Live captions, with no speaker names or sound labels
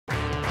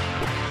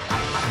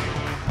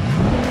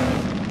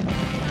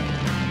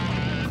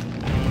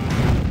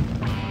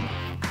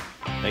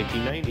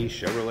1990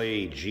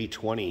 Chevrolet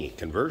G20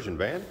 conversion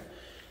van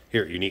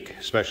here at Unique,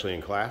 especially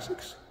in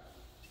classics.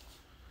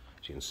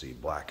 As you can see,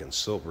 black and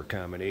silver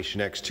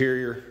combination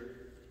exterior.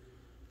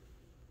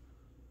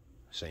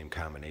 Same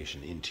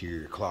combination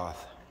interior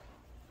cloth.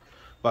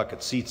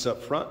 Bucket seats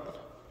up front.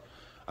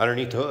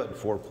 Underneath the hood,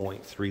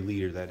 4.3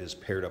 liter. That is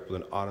paired up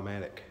with an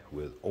automatic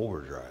with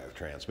overdrive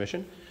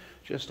transmission.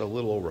 Just a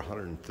little over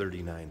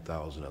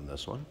 139,000 on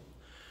this one.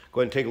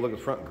 Go ahead and take a look at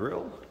the front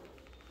grille.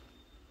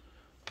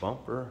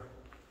 Bumper.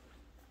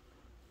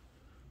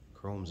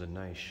 Chrome's in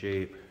nice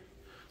shape.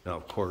 Now,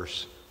 of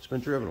course, it's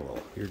been driven a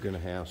little. You're going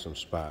to have some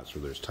spots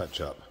where there's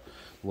touch up,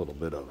 a little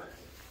bit of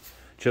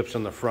chips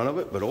on the front of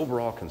it, but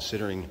overall,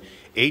 considering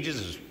age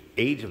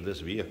of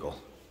this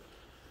vehicle,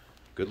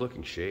 good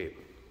looking shape.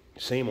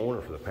 Same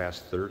owner for the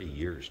past 30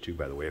 years too,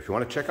 by the way. If you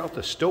want to check out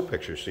the still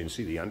pictures so you can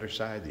see the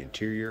underside, the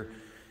interior,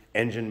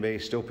 engine bay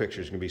still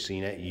pictures can be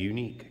seen at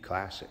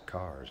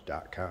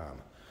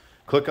uniqueclassiccars.com.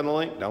 Click on the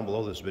link down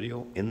below this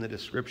video in the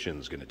description.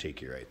 It's going to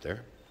take you right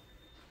there.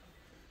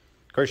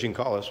 Of course, you can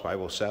call us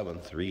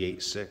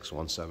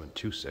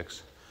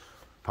 507-386-1726.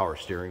 Power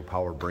steering,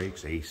 power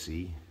brakes,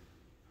 AC.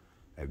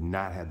 I've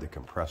not had the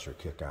compressor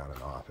kick on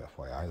and off,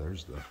 FYI.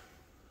 There's the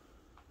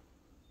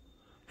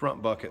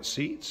front bucket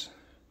seats.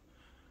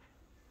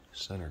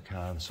 Center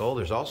console.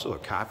 There's also a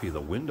copy of the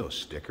window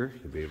sticker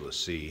you'll be able to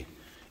see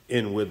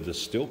in with the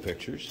still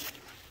pictures,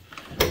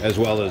 as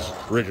well as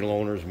original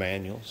owner's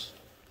manuals.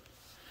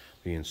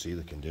 You can see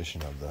the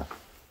condition of the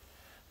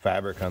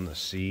fabric on the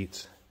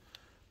seats.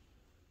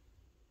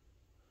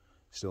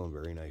 Still in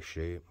very nice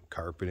shape.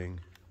 Carpeting.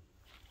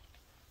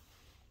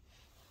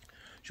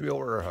 Should be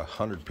over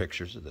 100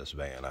 pictures of this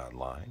van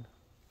online.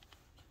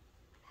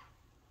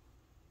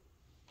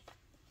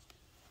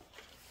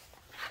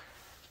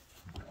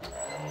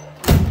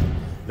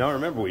 Now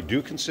remember, we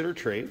do consider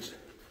trades.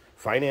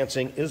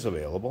 Financing is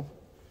available.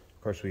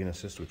 Of course, we can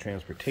assist with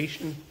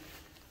transportation.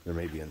 There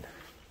may be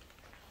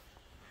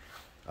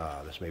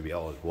this may be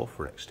eligible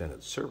for an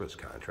extended service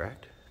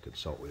contract.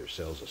 Consult with your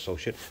sales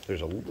associate.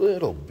 There's a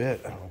little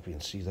bit, I don't know if you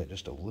can see that,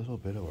 just a little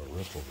bit of a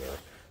ripple there.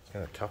 It's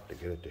kind of tough to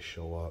get it to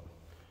show up.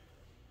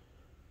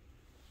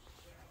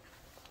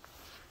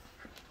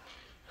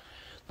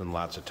 Then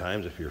lots of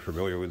times, if you're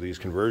familiar with these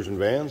conversion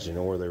vans, you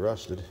know where they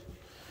rusted.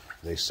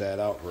 They sat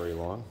out very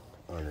long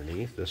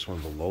underneath. This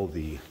one below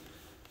the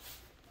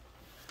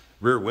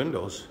rear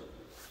windows,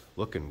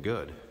 looking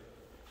good.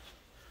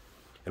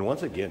 And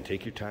once again,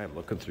 take your time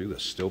looking through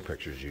the still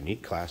pictures,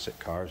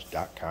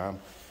 uniqueclassiccars.com.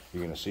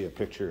 You're going to see a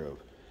picture of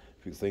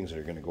a few things that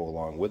are going to go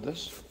along with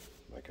this.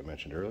 Like I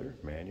mentioned earlier,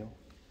 manual,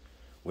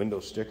 window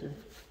sticker,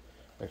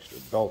 extra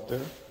belt there,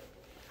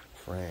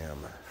 Fram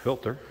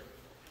filter.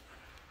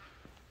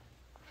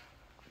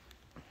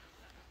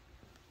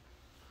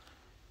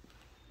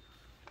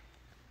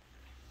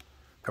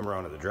 Come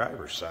around to the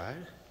driver's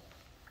side.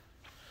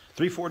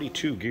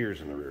 342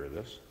 gears in the rear of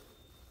this.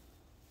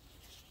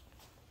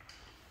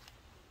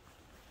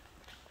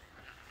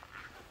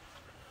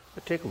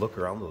 But take a look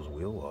around those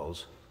wheel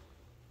wells.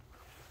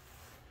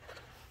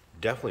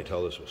 Definitely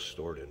tell this was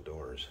stored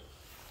indoors.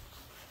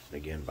 And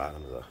again,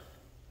 bottom of the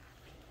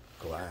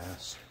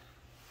glass.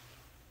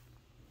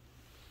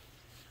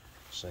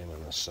 Same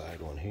on this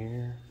side one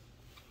here.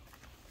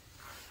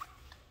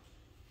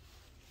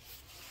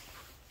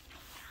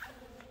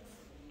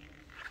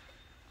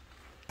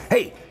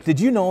 Hey, did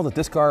you know that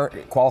this car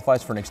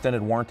qualifies for an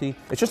extended warranty?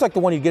 It's just like the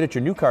one you get at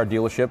your new car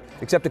dealership,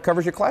 except it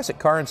covers your classic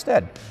car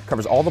instead. It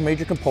covers all the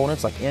major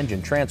components like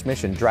engine,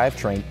 transmission,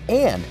 drivetrain,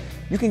 and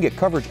you can get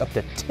coverage up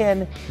to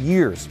 10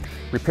 years.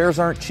 Repairs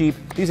aren't cheap.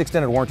 These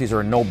extended warranties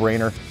are a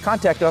no-brainer.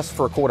 Contact us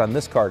for a quote on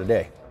this car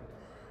today.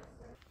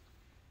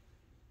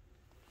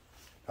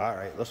 All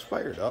right, let's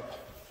fire it up.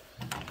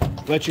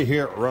 Let you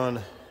hear it run.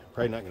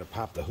 Probably not going to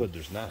pop the hood.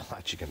 There's not a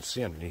lot you can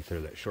see underneath there,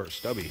 that short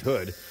stubby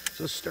hood.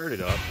 So start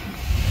it up.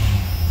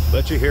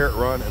 Let you hear it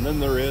run, and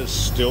then there is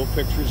still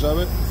pictures of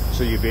it,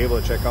 so you'll be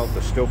able to check out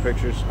the still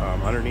pictures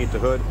underneath the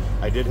hood.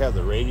 I did have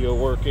the radio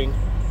working,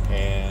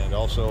 and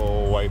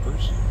also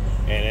wipers.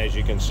 And as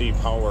you can see,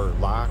 power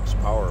locks,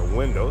 power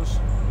windows,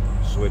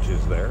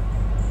 switches there.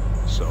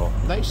 So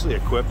nicely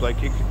equipped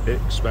like you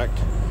could expect.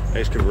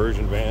 Nice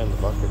conversion van, the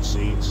bucket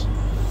seats,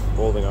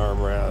 folding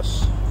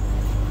armrests.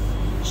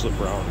 Slip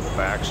around in the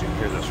back so you can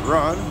hear this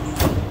run.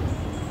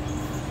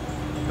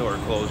 Door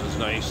closes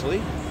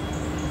nicely.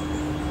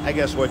 I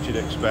guess what you'd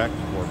expect,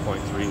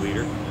 4.3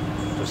 liter.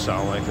 To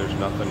sound like there's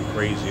nothing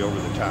crazy over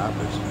the top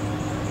as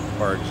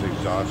far as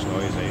exhaust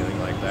noise, anything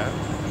like that.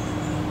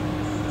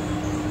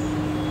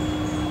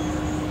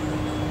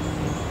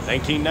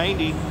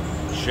 1990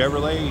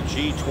 Chevrolet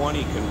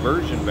G20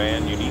 conversion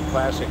van,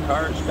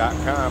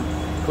 uniqueclassiccars.com.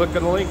 Click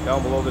on the link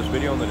down below this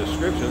video in the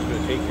description. It's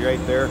going to take you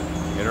right there.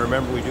 And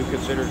remember, we do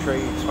consider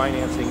trades.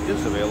 Financing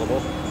is available.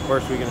 Of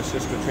course, we can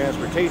assist with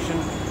transportation,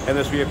 and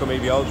this vehicle may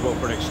be eligible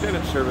for an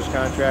extended service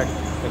contract.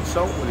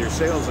 Consult with your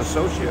sales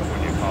associate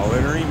when you call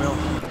in or email.